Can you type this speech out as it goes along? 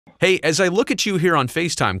Hey, as I look at you here on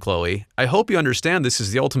FaceTime, Chloe, I hope you understand this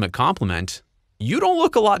is the ultimate compliment. You don't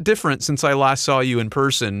look a lot different since I last saw you in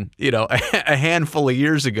person, a handful of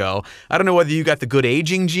years ago. I don't know whether you got the good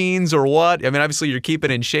aging genes or what. I mean, obviously you're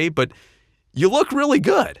keeping in shape, but you look really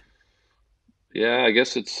good. Yeah, I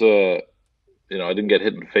guess it's I didn't get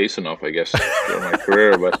hit in the face enough, I guess, during my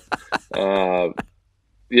career. But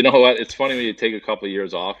you know what? It's funny when you take a couple of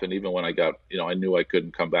years off, and even when I got, I knew I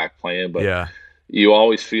couldn't come back playing, but Yeah, you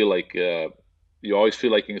always feel like you always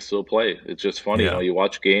feel like you can still play. It's just funny, yeah. you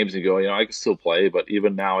watch games and you go, I can still play. But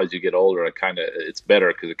even now, as you get older, it's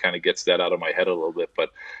better because it kind of gets that out of my head a little bit. But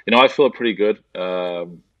I feel pretty good.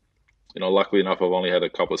 Luckily enough, I've only had a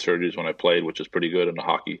couple of surgeries when I played, which is pretty good in the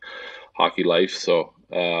hockey life. So,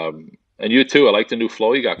 and you too. I like the new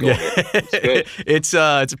flow you got Yeah, going there. It's good.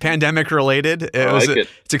 it's pandemic related. I like it.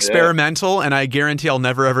 It's Yeah. experimental, and I guarantee I'll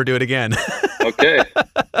never ever do it again. Okay.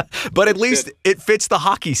 But at That's least good. it fits the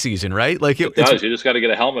hockey season, right? Like It it's does. You just got to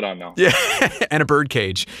get a helmet on now. yeah, and a bird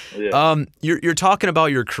cage. Yeah. You're talking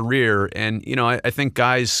about your career, and I think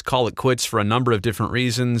guys call it quits for a number of different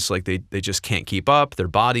reasons. Like they just can't keep up, their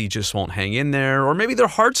body just won't hang in there, or maybe their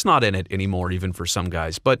heart's not in it anymore, even for some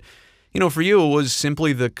guys. But for you, it was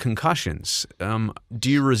simply the concussions.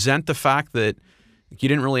 Do you resent the fact that you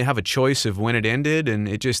didn't really have a choice of when it ended, and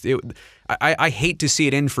I hate to see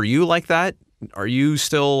it end for you like that. Are you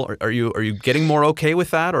still are you getting more okay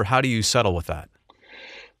with that, or how do you settle with that?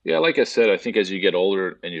 Yeah, like I said, I think as you get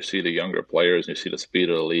older and you see the younger players and you see the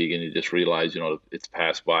speed of the league and you just realize, it's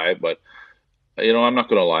passed by. But I'm not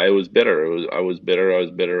going to lie, it was bitter. I was bitter. I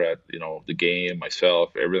was bitter at, the game,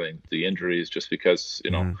 myself, everything, the injuries, just because,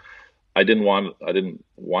 Mhm. I didn't want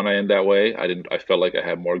to end that way. I felt like I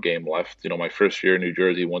had more game left. My first year in New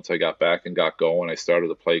Jersey, once I got back and got going, I started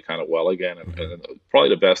to play kind of well again, Mhm. and probably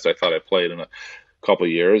the best I thought I played in a couple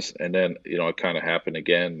of years. And then, it kind of happened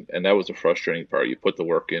again, and that was the frustrating part. You put the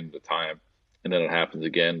work in, the time, and then it happens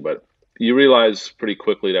again. But you realize pretty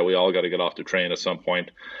quickly that we all got to get off the train at some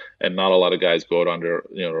point, and not a lot of guys go out on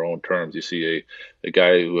their own terms. You see a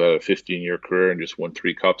guy who had a 15-year career and just won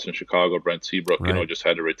 3 cups in Chicago, Brent Seabrook, Right. just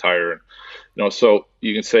had to retire. And so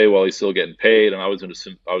you can say, well, he's still getting paid, and I was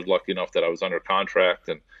lucky enough that I was under contract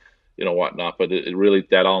and whatnot. But it really,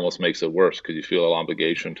 that almost makes it worse because you feel an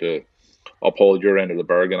obligation to uphold your end of the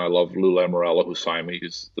bargain. I love Lou Lamoriello, who signed me.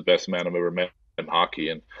 He's the best man I've ever met in hockey,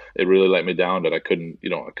 and it really let me down that I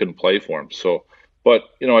couldn't play for him. So, but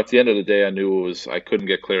at the end of the day, I knew I couldn't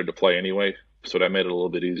get cleared to play anyway, so that made it a little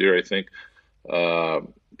bit easier, I think. Uh,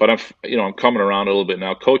 but I'm coming around a little bit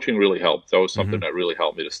now. Coaching really helped. That was something Mhm. that really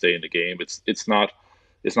helped me to stay in the game. It's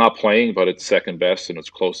not playing, but it's second best and it's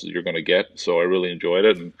close as you're going to get. So I really enjoyed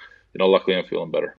it, and luckily I'm feeling better.